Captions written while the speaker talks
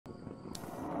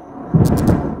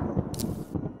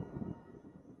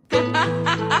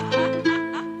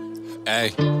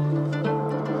Hey.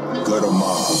 Good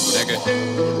mom. Nigga.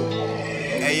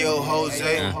 Hey yo,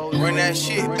 Jose, run that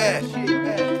shit back.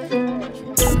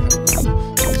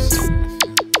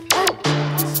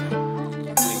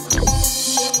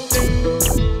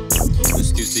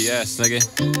 This QTS, nigga.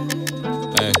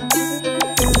 Hey.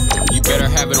 You better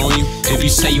have it on you if you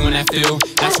say you in that field.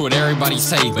 That's what everybody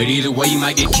say, but either way you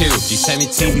might get killed. You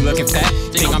 17, be looking fat,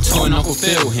 think I'm towing Uncle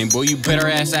Phil. And boy, you better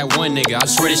ask that one nigga, I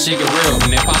swear this shit get real.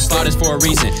 And if I slide this for a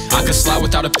reason, I could slide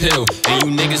without a pill. And you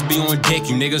niggas be on dick,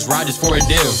 you niggas ride just for a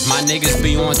deal. My niggas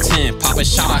be on 10, pop a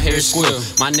shot, I hear it squeal.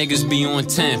 My niggas be on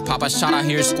 10, pop a shot, I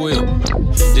hear it squeal.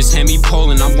 Just hand me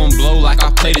polling, I'm gon' blow like I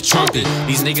play the trumpet.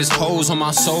 These niggas hoes on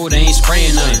my soul, they ain't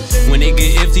spraying nothing. When they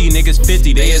get ifty, niggas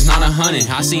 50, they is not 100.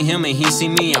 I see him and he see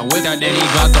me, I with that, then he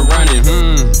got the running.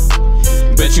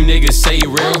 Bet you niggas say it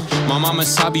real. My mama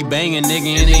saw be banging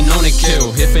nigga and they known to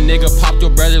kill. If a nigga popped your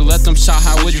brother, let them shot,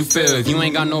 how would you feel? If you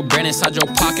ain't got no bread inside your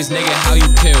pockets, nigga, how you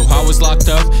kill? I was locked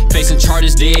up, facing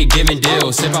charges, they ain't giving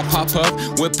deals. If I pop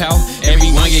up, whip out,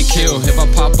 everyone get killed. If I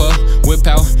pop up, whip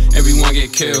out, everyone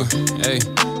get killed. Hey,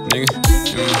 nigga,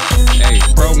 hey,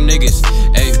 broke niggas,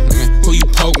 hey, who you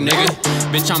poke, nigga?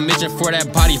 Bitch, I'm itching for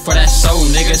that body, for that soul,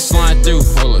 nigga. Slide through,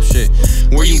 hold up, shit.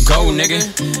 Where you go, nigga?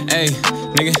 Hey,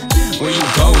 nigga, where you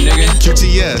go, nigga?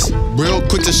 QTS, real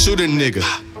quick to shoot a nigga.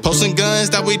 Posting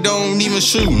guns that we don't even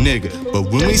shoot, nigga.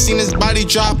 But when we seen his body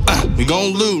drop, we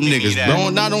gon' loot niggas. Bro,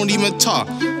 and I don't even talk.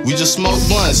 We just smoke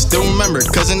blunts. Still remember,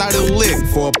 cousin I done lick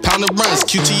for a pound of runs.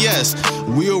 QTS,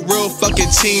 we a real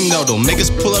fucking team though. Don't make us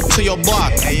pull up to your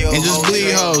block and just bleed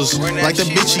hoes like the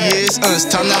bitch he is. It's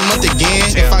time that month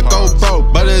again. If I go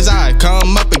broke, but as I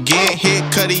come up again, hit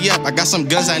Cuddy up. I got some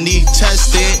guns I need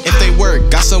tested. If they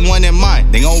work, got someone in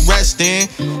mind, they gon' rest in,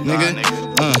 nigga.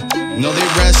 No, they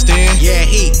restin'. Yeah,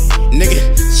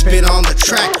 nigga, spit on the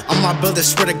track. All my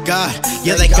brothers, swear to God,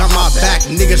 yeah, they got my back.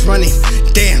 Niggas running,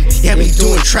 damn, yeah, we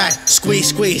doing track. Squeeze,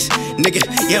 squeeze, nigga,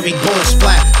 yeah, we going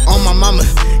splat. On my mama,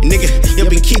 nigga, yeah,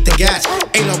 we keep the gas.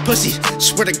 Ain't no pussy,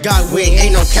 swear to God, we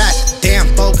ain't no cat. Damn,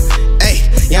 folk,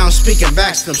 ayy, yeah, I'm speaking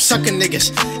back to them suckin'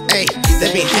 niggas. Ayy,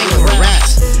 they be hanging with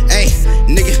rats. Ayy,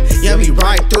 nigga, yeah, we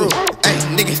ride through. Ayy,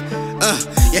 nigga,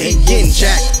 yeah, he getting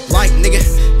jacked. Like, nigga,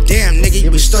 damn, nigga, yeah,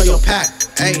 we stole your pack.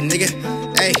 Ayy, nigga,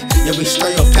 ayy, yeah, we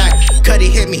stole your pack. Cuddy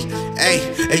hit me,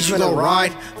 ayy, you gonna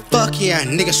ride? Fuck yeah,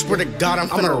 nigga, swear to God, I'm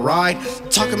gonna ride.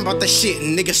 Talking about the shit,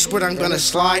 nigga, swear I'm gonna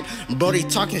slide. Brody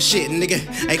talking shit, nigga,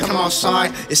 hey, come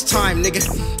outside. It's time, nigga,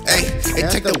 hey,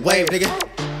 take the wave, nigga.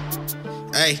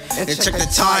 Hey, and check the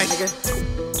tide, nigga.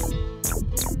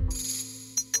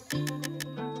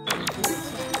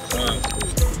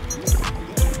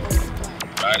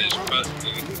 Bad as fuck,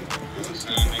 nigga.